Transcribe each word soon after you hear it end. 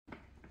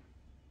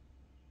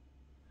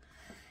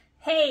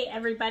Hey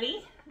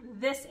everybody,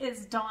 this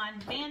is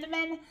Dawn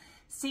Vandeman,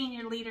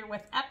 Senior Leader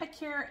with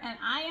Epicure, and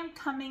I am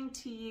coming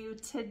to you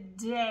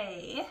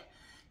today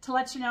to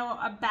let you know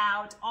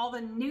about all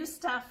the new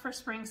stuff for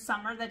spring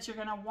summer that you're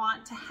going to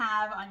want to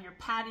have on your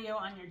patio,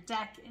 on your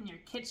deck, in your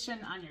kitchen,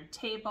 on your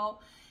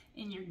table,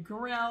 in your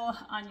grill,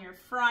 on your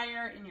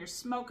fryer, in your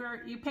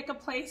smoker. You pick a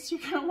place,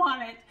 you're going to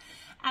want it.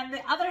 And the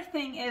other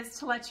thing is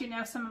to let you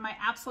know some of my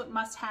absolute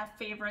must-have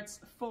favorites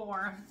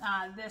for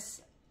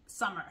this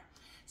summer.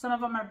 Some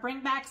of them are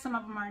bring back, some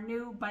of them are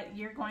new, but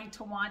you're going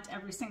to want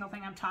every single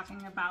thing I'm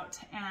talking about.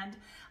 And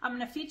I'm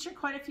going to feature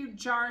quite a few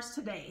jars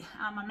today.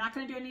 I'm not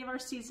going to do any of our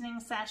seasoning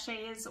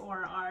sachets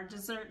or our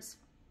desserts,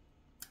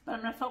 but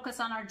I'm going to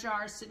focus on our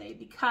jars today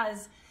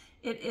because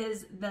it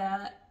is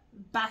the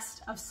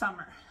best of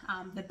summer,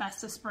 the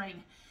best of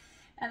spring.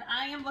 And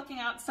I am looking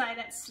outside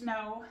at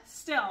snow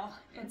still.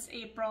 It's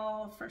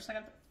April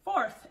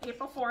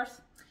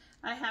 4th.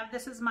 I have,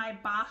 this is my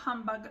Bah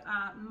Humbug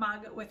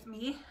mug with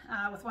me,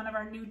 with one of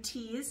our new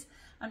teas.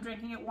 I'm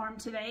drinking it warm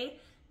today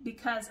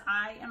because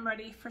I am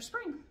ready for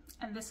spring.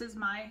 And this is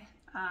my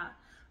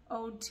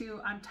ode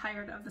to I'm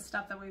tired of the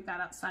stuff that we've got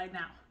outside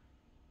now.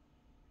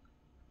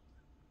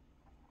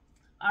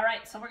 All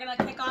right, so we're gonna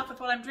kick off with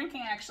what I'm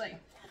drinking actually.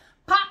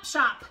 Pop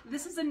Shop.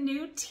 This is a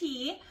new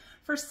tea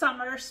for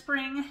summer,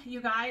 spring,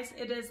 you guys.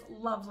 It is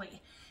lovely.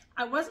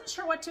 I wasn't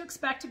sure what to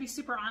expect, to be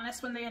super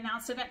honest, when they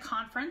announced it at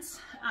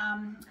conference.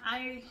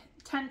 I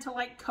tend to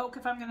like Coke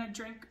if I'm going to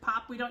drink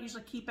pop. We don't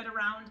usually keep it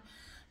around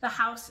the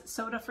house,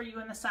 soda for you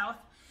in the South.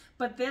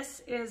 But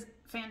this is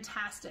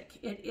fantastic.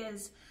 It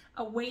is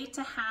a way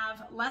to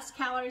have less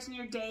calories in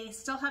your day,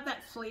 still have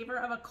that flavor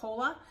of a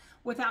cola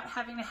without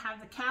having to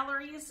have the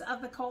calories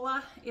of the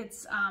cola. It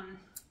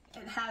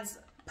has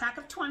a pack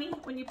of 20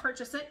 when you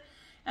purchase it.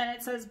 And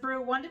it says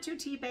brew 1 to 2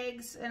 tea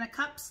bags in a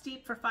cup,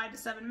 steep for 5 to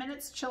 7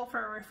 minutes, chill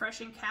for a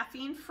refreshing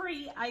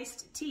caffeine-free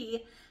iced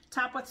tea,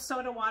 top with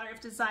soda water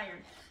if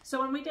desired. So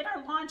when we did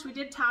our launch, we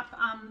did top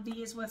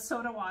these with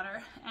soda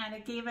water, and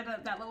it gave it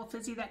that little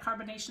fizzy, that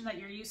carbonation that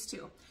you're used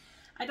to.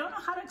 I don't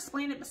know how to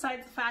explain it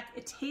besides the fact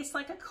it tastes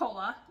like a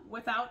cola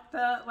without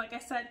the, like I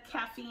said,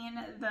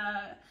 caffeine,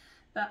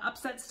 the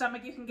upset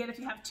stomach you can get if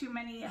you have too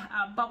many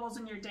bubbles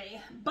in your day.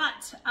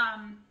 But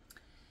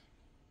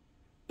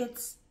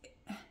it's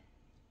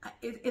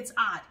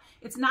odd.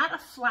 It's not a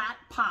flat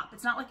pop.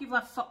 It's not like you've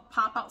left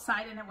pop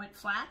outside and it went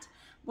flat.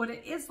 What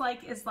it is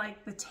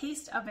like the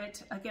taste of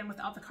it, again,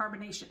 without the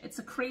carbonation. It's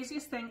the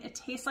craziest thing. It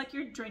tastes like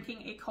you're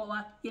drinking a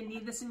cola. You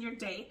need this in your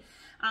day.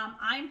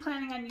 I'm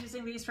planning on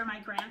using these for my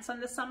grandson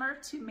this summer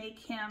to make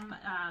him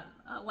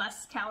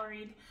less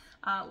caloried,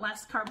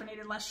 less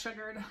carbonated, less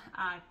sugared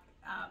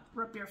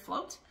root beer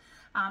float.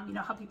 You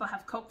know how people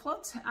have Coke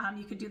floats?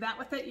 You could do that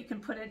with it. You can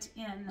put it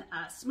in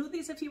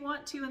smoothies if you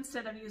want to,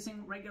 instead of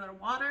using regular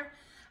water.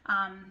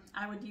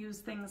 I would use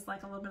things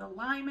like a little bit of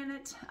lime in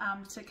it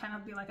to kind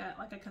of be like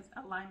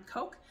a lime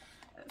Coke.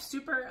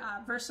 Super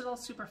versatile,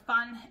 super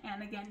fun,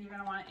 and again, you're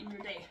going to want it in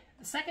your day.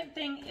 The second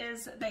thing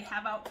is they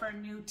have out for a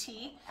new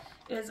tea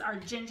is our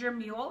Ginger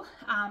Mule.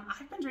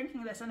 I've been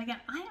drinking this, and again,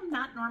 I am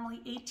not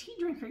normally a tea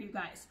drinker, you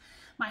guys.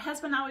 My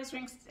husband always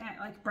drinks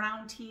like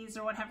brown teas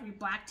or what have you,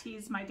 black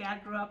teas. My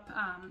dad grew up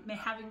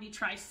having me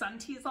try sun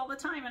teas all the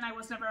time, and I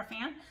was never a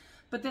fan.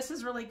 But this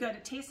is really good.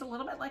 It tastes a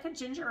little bit like a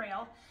ginger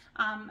ale.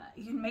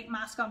 You can make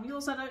Moscow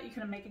mules out of it. You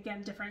can make,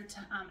 again, different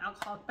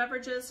alcoholic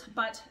beverages,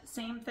 but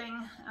same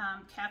thing,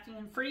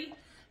 caffeine free,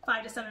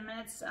 5 to 7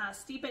 minutes,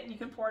 steep it, and you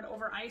can pour it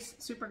over ice,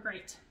 super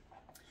great.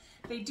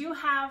 They do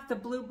have the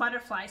Blue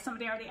Butterfly.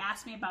 Somebody already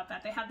asked me about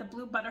that. They have the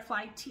Blue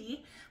Butterfly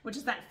tea, which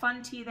is that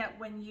fun tea that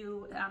when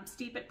you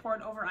steep it, pour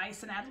it over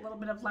ice, and add a little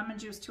bit of lemon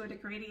juice to it,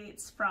 it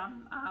gradiates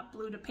from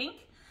blue to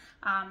pink.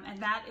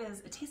 And that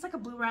is, it tastes like a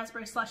blue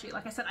raspberry slushie.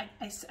 Like I said,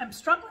 I'm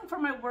struggling for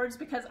my words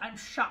because I'm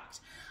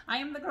shocked. I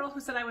am the girl who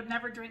said I would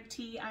never drink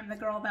tea. I'm the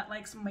girl that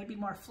likes maybe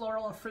more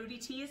floral or fruity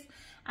teas.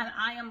 And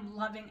I am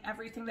loving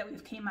everything that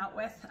we've came out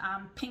with.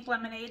 Pink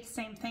lemonade,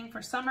 same thing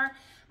for summer.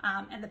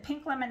 And the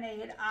pink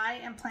lemonade, I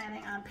am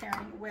planning on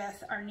pairing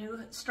with our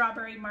new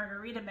strawberry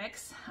margarita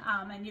mix.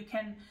 And you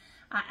can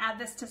add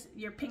this to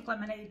your pink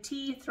lemonade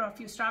tea, throw a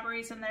few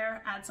strawberries in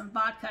there, add some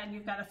vodka, and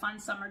you've got a fun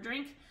summer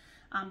drink.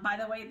 By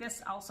the way,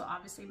 this also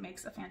obviously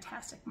makes a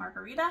fantastic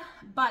margarita,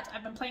 but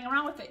I've been playing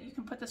around with it. You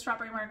can put the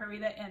strawberry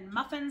margarita in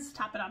muffins,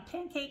 top it on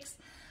pancakes.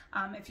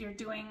 If you're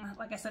doing,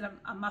 like I said,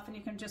 a muffin,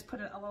 you can just put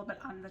it a little bit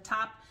on the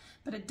top,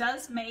 but it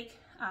does make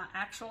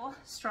actual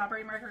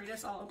strawberry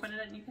margaritas. I'll open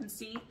it and you can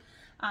see.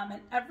 And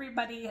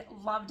everybody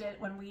loved it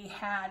when we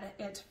had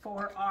it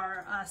for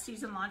our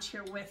season launch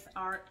here with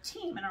our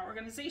team and our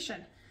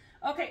organization.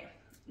 Okay,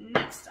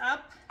 next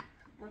up,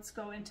 let's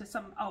go into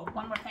some,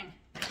 one more thing.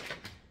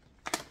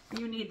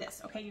 You need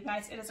this, okay, you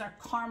guys? It is our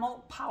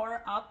Caramel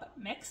Power Up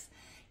Mix.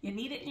 You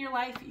need it in your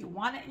life. You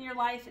want it in your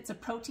life. It's a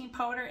protein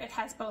powder. It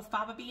has both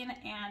fava bean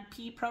and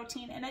pea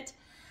protein in it.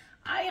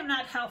 I am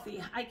not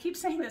healthy. I keep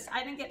saying this.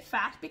 I didn't get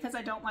fat because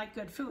I don't like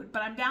good food,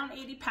 but I'm down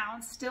 80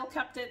 pounds, still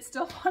kept it,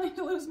 still wanting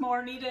to lose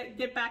more, need to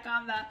get back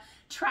on the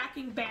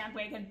tracking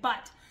bandwagon.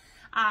 But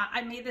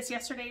I made this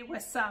yesterday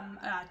with some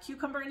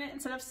cucumber in it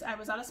instead of, I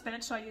was out of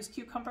spinach, so I used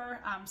cucumber,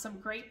 some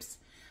grapes,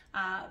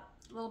 a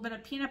little bit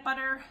of peanut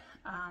butter,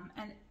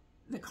 and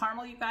the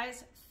caramel, you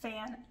guys,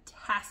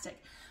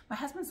 fantastic. My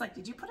husband's like,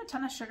 did you put a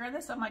ton of sugar in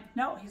this? I'm like,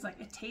 no. He's like,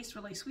 it tastes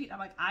really sweet. I'm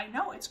like, I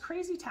know, it's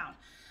crazy town.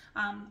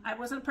 I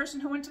wasn't a person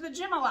who went to the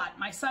gym a lot.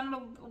 My son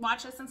will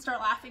watch this and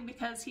start laughing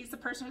because he's the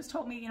person who's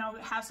told me, you know,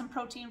 have some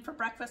protein for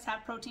breakfast,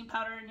 have protein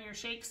powder in your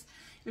shakes,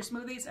 your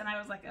smoothies. And I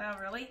was like, oh,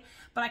 really?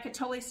 But I could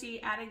totally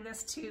see adding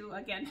this to,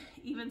 again,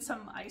 even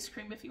some ice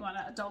cream if you want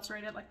to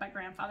adulterate it, like my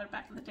grandfather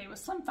back in the day was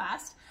Slim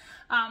Fast.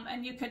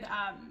 And you could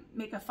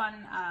make a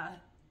fun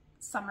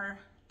summer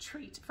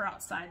treat for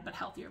outside, but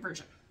healthier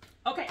version.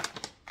 Okay.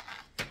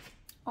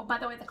 Oh, by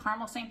the way, the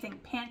caramel, same thing.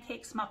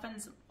 Pancakes,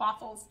 muffins,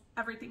 waffles,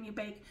 everything you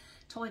bake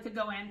totally could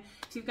go in.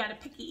 If you've got a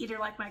picky eater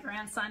like my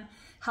grandson,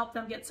 help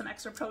them get some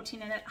extra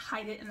protein in it,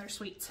 hide it in their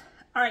sweets.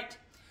 All right,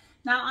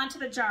 now onto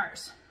the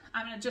jars.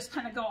 I'm gonna just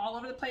kind of go all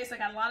over the place. I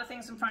got a lot of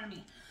things in front of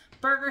me.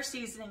 Burger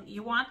seasoning.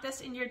 You want this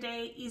in your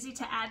day, easy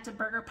to add to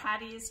burger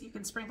patties. You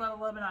can sprinkle it a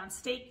little bit on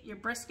steak, your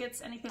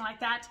briskets, anything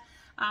like that.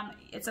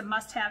 It's a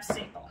must-have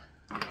staple.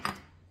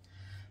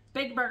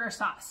 Big Burger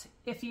sauce.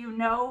 If you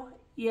know,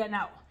 you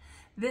know.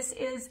 This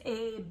is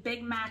a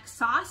Big Mac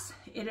sauce.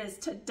 It is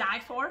to die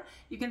for.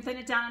 You can thin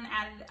it down and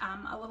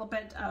add a little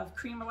bit of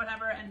cream or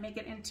whatever and make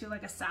it into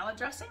like a salad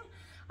dressing.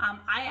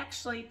 I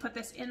actually put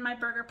this in my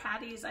burger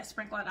patties. I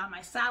sprinkle it on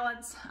my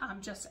salads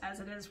just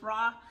as it is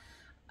raw.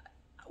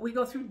 We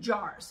go through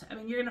jars. I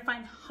mean, you're gonna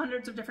find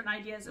hundreds of different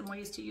ideas and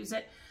ways to use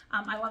it.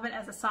 I love it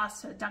as a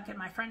sauce to dunk in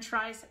my French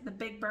fries. The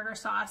Big Burger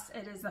sauce,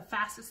 it is the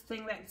fastest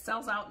thing that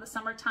sells out in the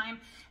summertime,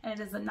 and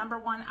it is the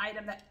 #1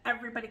 item that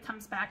everybody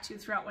comes back to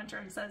throughout winter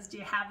and says, do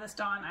you have this,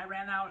 Dawn? I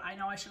ran out. I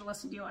know I should have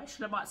listened to you. I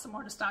should have bought some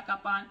more to stock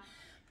up on.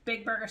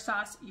 Big Burger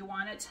sauce, you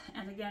want it.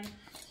 And again,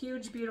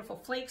 huge, beautiful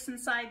flakes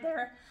inside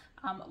there.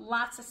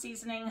 Lots of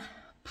seasoning,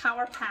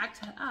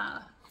 power-packed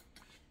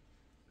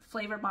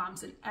flavor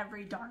bombs in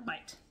every darn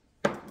bite.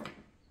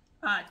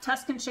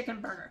 Tuscan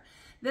chicken burger.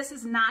 This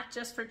is not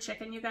just for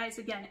chicken, you guys.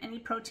 Again, any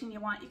protein you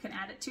want, you can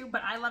add it to,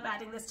 but I love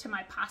adding this to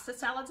my pasta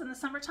salads in the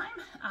summertime.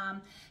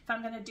 If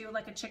I'm gonna do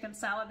like a chicken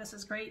salad, this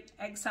is great.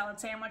 Egg salad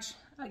sandwich,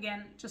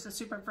 again, just a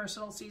super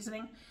versatile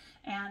seasoning,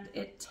 and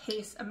it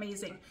tastes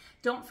amazing.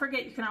 Don't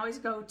forget, you can always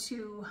go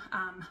to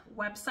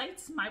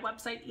websites, my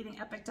website,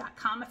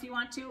 eatingepic.com if you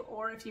want to,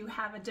 or if you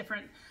have a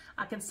different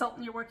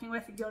consultant you're working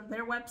with, you go to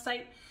their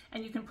website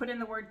and you can put in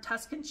the word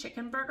Tuscan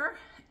chicken burger,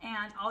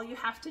 and all you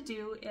have to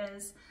do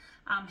is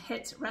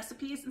hit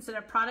recipes instead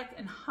of product,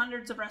 and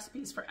hundreds of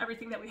recipes for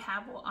everything that we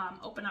have will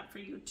open up for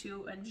you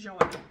to enjoy.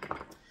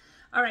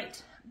 All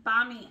right,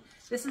 banh mi.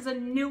 This is a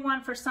new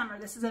one for summer.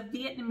 This is a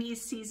Vietnamese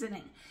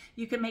seasoning.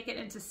 You can make it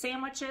into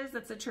sandwiches.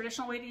 That's the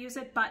traditional way to use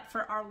it, but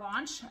for our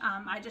launch,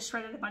 I just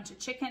shredded a bunch of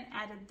chicken,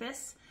 added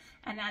this,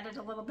 and added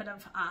a little bit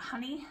of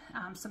honey,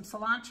 some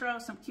cilantro,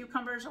 some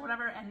cucumbers or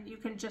whatever, and you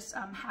can just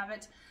have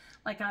it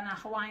like on a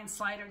Hawaiian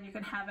slider, and you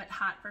can have it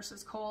hot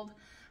versus cold.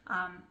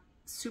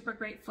 Super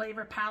great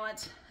flavor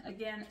palette.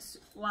 Again,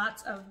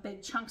 lots of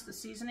big chunks of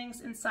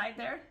seasonings inside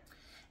there,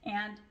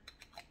 and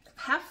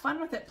have fun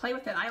with it, play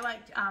with it. I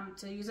like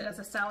to use it as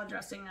a salad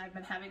dressing. I've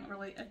been having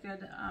really a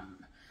good,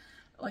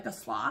 like a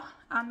slaw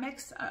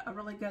mix, a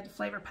really good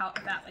flavor palette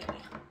with that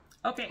lately.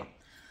 Okay,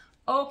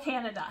 Oh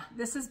Canada,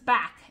 this is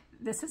back.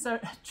 This is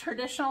a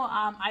traditional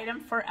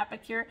item for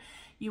Epicure.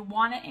 You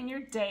want it in your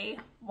day.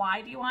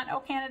 Why do you want Oh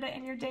Canada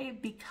in your day?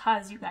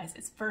 Because, you guys,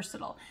 it's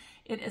versatile.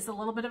 It is a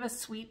little bit of a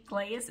sweet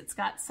glaze. It's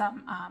got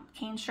some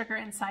cane sugar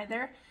inside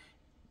there.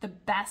 The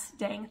best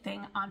dang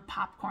thing on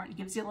popcorn. It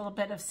gives you a little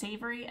bit of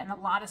savory and a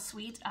lot of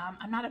sweet.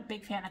 I'm not a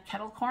big fan of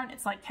kettle corn.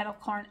 It's like kettle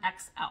corn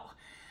XL.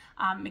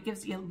 It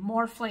gives you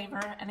more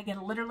flavor. And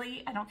again,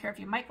 literally, I don't care if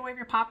you microwave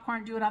your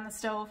popcorn, do it on the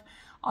stove.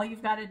 All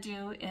you've got to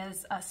do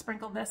is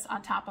sprinkle this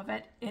on top of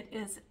it. It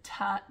is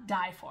to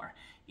die for.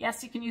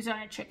 Yes, you can use it on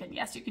your chicken.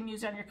 Yes, you can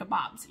use it on your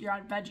kebabs. You're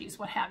on veggies,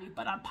 what have you.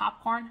 But on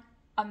popcorn,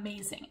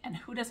 amazing. And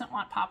who doesn't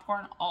want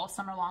popcorn all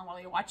summer long while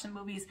you're watching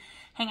movies,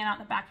 hanging out in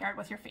the backyard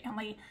with your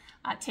family?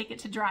 Take it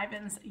to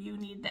drive-ins. You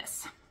need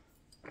this.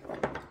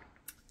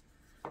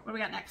 What do we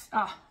got next?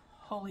 Oh,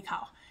 holy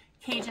cow.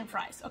 Cajun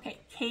fries. Okay,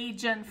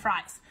 Cajun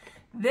fries.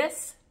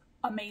 This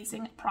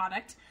amazing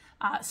product.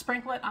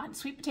 Sprinkle it on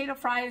sweet potato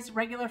fries,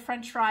 regular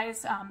French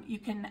fries. You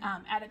can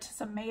add it to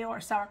some mayo or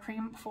sour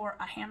cream for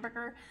a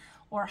hamburger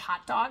or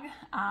hot dog.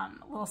 A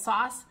little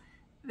sauce.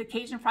 The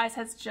Cajun fries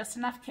has just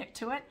enough kick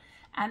to it.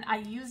 And I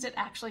used it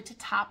actually to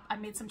top, I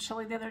made some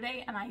chili the other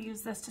day, and I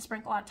used this to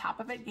sprinkle on top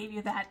of it. Gave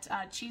you that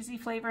cheesy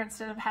flavor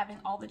instead of having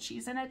all the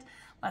cheese in it.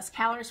 Less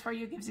calories for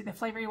you, gives you the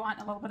flavor you want,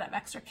 a little bit of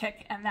extra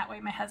kick. And that way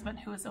my husband,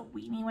 who is a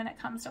weenie when it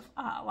comes to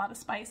a lot of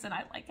spice, and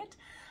I like it,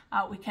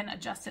 we can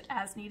adjust it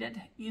as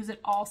needed. Use it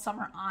all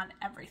summer on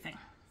everything.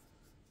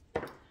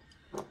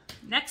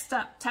 Next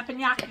up,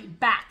 teppanyaki,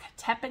 back.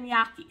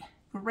 Teppanyaki,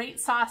 great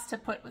sauce to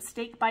put with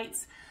steak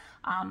bites.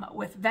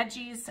 with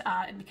veggies,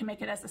 and you can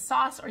make it as a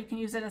sauce or you can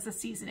use it as a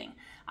seasoning.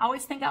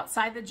 Always think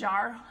outside the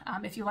jar.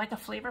 If you like a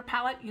flavor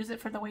palette, use it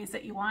for the ways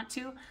that you want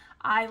to.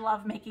 I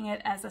love making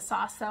it as a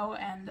sauce though,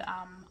 and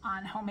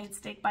on homemade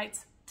steak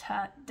bites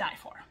to die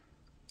for.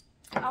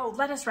 Oh,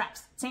 lettuce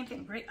wraps. Same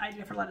thing. Great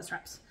idea for lettuce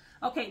wraps.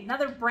 Okay,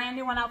 another brand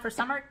new one out for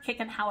summer,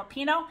 kickin'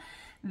 jalapeno.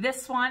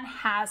 This one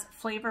has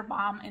flavor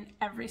bomb in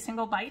every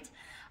single bite.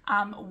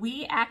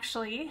 We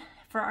actually,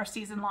 for our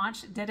season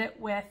launch, did it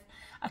with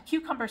a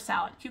cucumber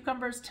salad.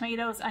 Cucumbers,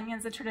 tomatoes,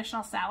 onions, a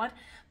traditional salad.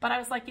 But I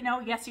was like, you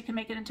know, yes, you can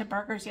make it into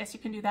burgers. Yes, you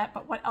can do that.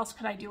 But what else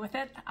could I do with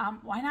it?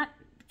 Why not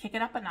kick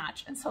it up a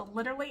notch? And so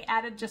literally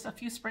added just a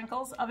few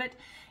sprinkles of it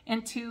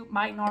into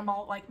my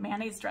normal like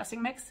mayonnaise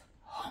dressing mix.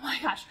 Oh my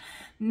gosh,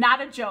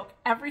 not a joke.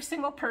 Every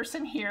single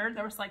person here,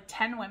 there was like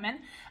 10 women,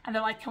 and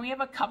they're like, can we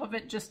have a cup of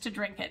it just to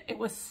drink it? It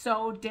was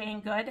so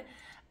dang good.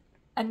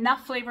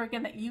 Enough flavor,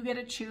 again, that you get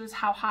to choose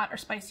how hot or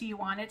spicy you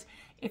want it.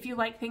 If you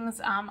like things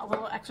a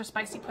little extra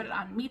spicy, put it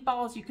on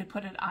meatballs. You could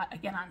put it,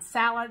 again, on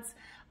salads.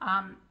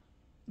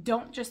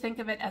 Don't just think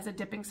of it as a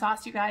dipping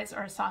sauce, you guys,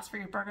 or a sauce for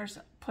your burgers.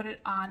 Put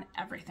it on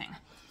everything.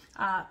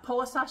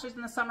 Polish sausage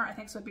in the summer, I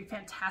think this would be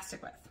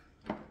fantastic with.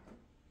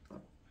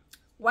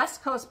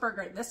 West Coast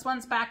burger. This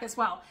one's back as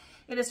well.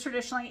 It is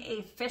traditionally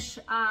a fish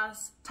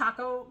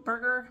taco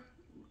burger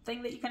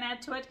thing that you can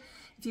add to it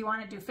if you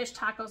want to do fish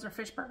tacos or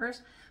fish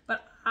burgers.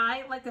 But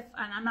I like the,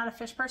 and I'm not a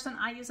fish person,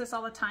 I use this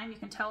all the time. You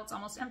can tell it's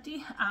almost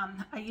empty.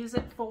 I use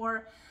it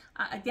for,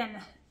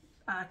 again,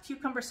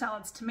 cucumber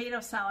salads,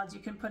 tomato salads. You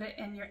can put it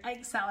in your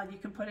egg salad. You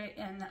can put it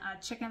in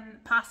chicken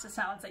pasta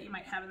salads that you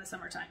might have in the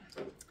summertime.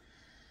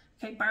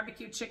 Okay,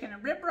 barbecue chicken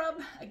and rib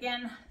rub.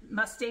 Again,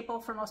 must staple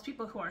for most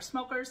people who are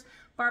smokers.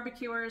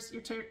 Barbecuers,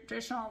 your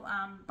traditional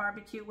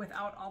barbecue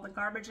without all the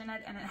garbage in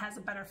it, and it has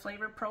a better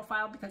flavor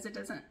profile because it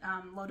doesn't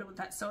load it with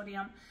that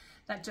sodium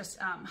that just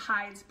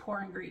hides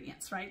poor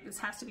ingredients, right? This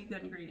has to be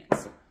good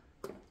ingredients.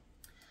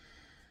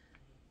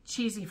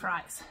 Cheesy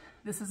fries.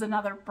 This is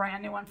another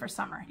brand new one for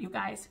summer. You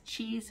guys,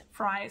 cheese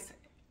fries,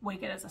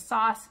 make it as a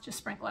sauce, just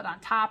sprinkle it on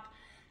top.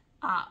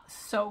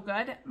 So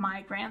good.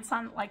 My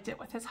grandson liked it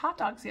with his hot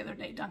dogs the other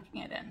day,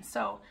 dunking it in.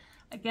 So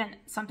again,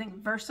 something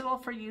versatile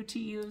for you to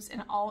use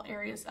in all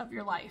areas of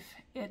your life.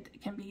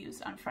 It can be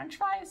used on French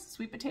fries,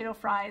 sweet potato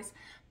fries,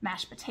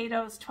 mashed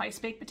potatoes, twice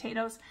baked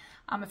potatoes.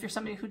 If you're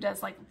somebody who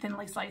does like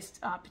thinly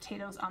sliced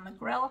potatoes on the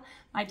grill,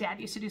 my dad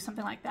used to do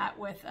something like that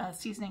with a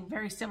seasoning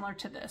very similar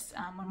to this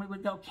when we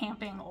would go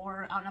camping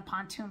or on a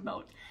pontoon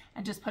boat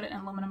and just put it in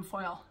aluminum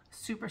foil.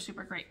 Super,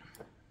 super great.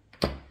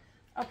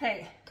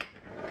 Okay.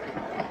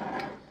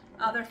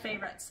 Other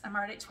favorites. I'm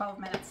already at 12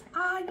 minutes.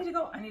 I need to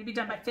go. I need to be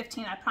done by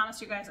 15. I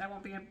promise you guys I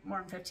won't be more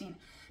than 15.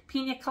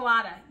 Pina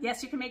colada.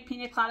 Yes, you can make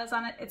pina coladas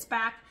on it. It's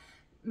back.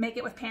 Make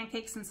it with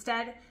pancakes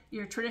instead.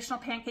 Your traditional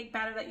pancake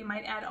batter that you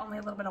might add only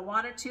a little bit of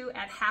water to.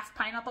 Add half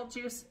pineapple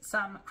juice,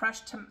 some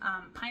crushed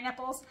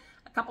pineapples,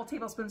 a couple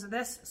tablespoons of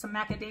this, some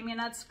macadamia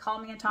nuts. Call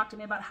me and talk to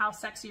me about how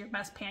sexy your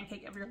best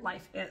pancake of your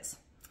life is.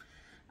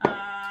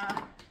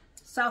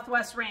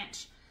 Southwest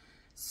Ranch.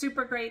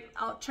 Super great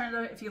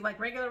alternative. If you like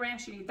regular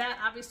ranch, you need that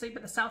obviously,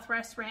 but the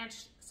Southwest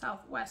Ranch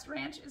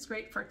is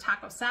great for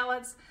taco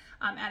salads.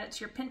 Add it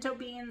to your pinto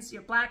beans,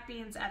 your black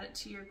beans, add it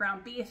to your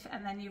ground beef,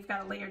 and then you've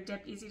got a layered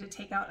dip, easy to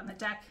take out on the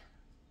deck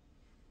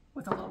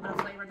with a little bit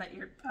of flavor that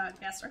your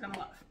guests are gonna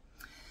love.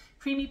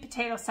 Creamy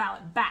potato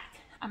salad, back.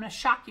 I'm gonna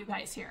shock you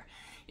guys here.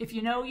 If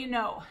you know, you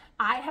know.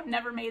 I have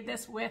never made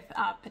this with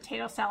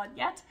potato salad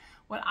yet.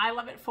 What I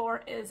love it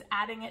for is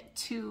adding it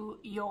to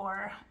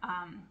your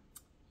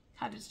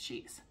cottage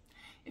cheese.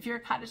 If you're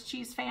a cottage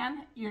cheese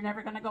fan, you're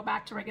never going to go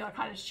back to regular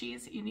cottage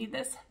cheese. You need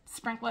this,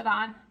 sprinkle it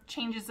on,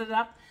 changes it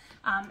up.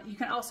 You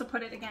can also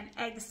put it, again,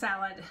 egg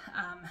salad,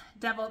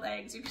 deviled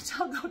eggs, you can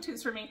tell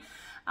go-tos for me.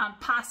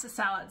 Pasta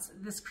salads.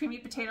 This creamy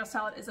potato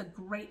salad is a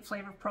great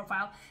flavor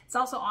profile. It's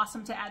also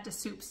awesome to add to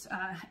soups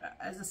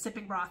as a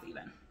sipping broth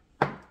even.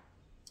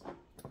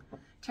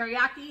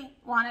 Teriyaki,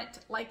 want it,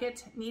 like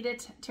it, need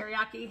it,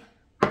 teriyaki.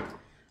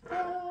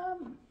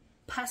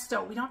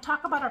 Pesto. We don't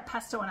talk about our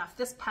pesto enough.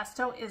 This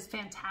pesto is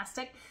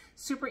fantastic.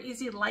 Super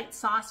easy, light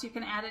sauce. You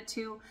can add it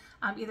to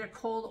either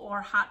cold or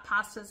hot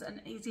pastas.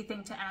 An easy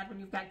thing to add when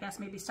you've got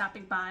guests maybe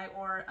stopping by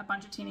or a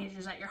bunch of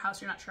teenagers at your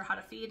house you're not sure how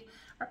to feed.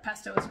 Our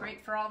pesto is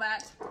great for all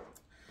that.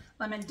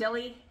 Lemon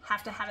dilly.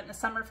 Have to have it in the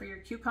summer for your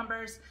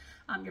cucumbers,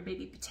 your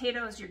baby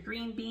potatoes, your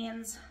green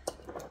beans.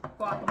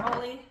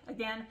 Guacamole,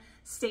 again,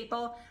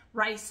 staple.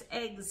 Rice,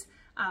 eggs,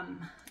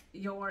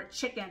 your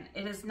chicken.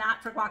 It is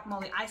not for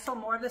guacamole. I sell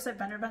more of this at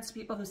vendor events to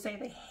people who say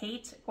they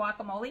hate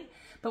guacamole,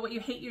 but what you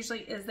hate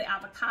usually is the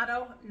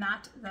avocado,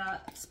 not the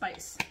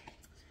spice.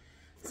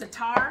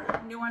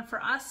 Za'atar, new one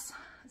for us.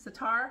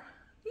 Za'atar,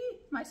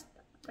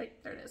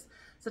 right there it is.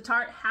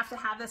 Za'atar, have to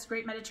have this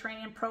great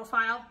Mediterranean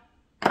profile.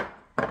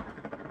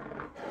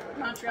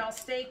 Montreal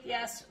steak,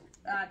 yes.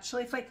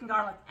 Chili flake and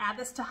garlic. Add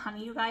this to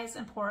honey, you guys,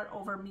 and pour it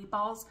over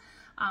meatballs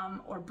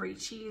or brie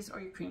cheese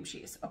or your cream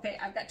cheese. Okay,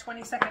 I've got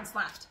 20 seconds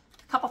left.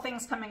 Couple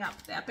things coming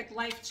up. The Epic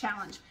Life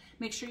Challenge.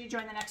 Make sure you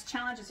join the next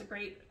challenge. It's a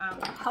great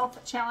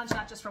health challenge,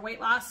 not just for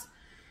weight loss.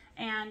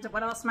 And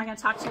what else am I going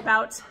to talk to you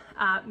about?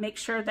 Make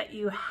sure that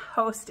you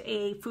host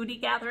a foodie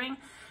gathering,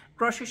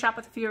 grocery shop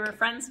with a few of your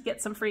friends,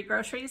 get some free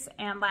groceries,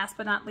 and last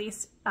but not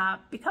least,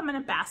 become an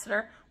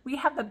ambassador. We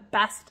have the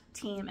best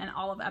team in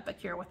all of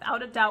Epicure,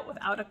 without a doubt,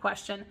 without a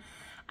question,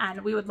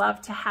 and we would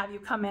love to have you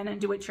come in and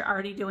do what you're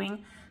already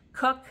doing.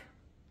 Cook,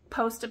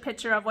 post a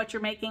picture of what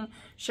you're making,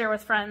 share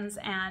with friends,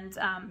 and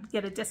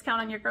get a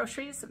discount on your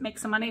groceries. Make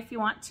some money if you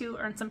want to,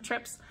 earn some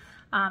trips,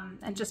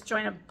 and just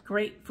join a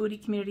great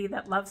foodie community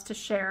that loves to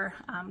share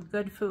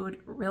good food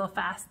real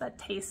fast that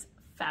tastes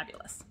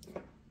fabulous.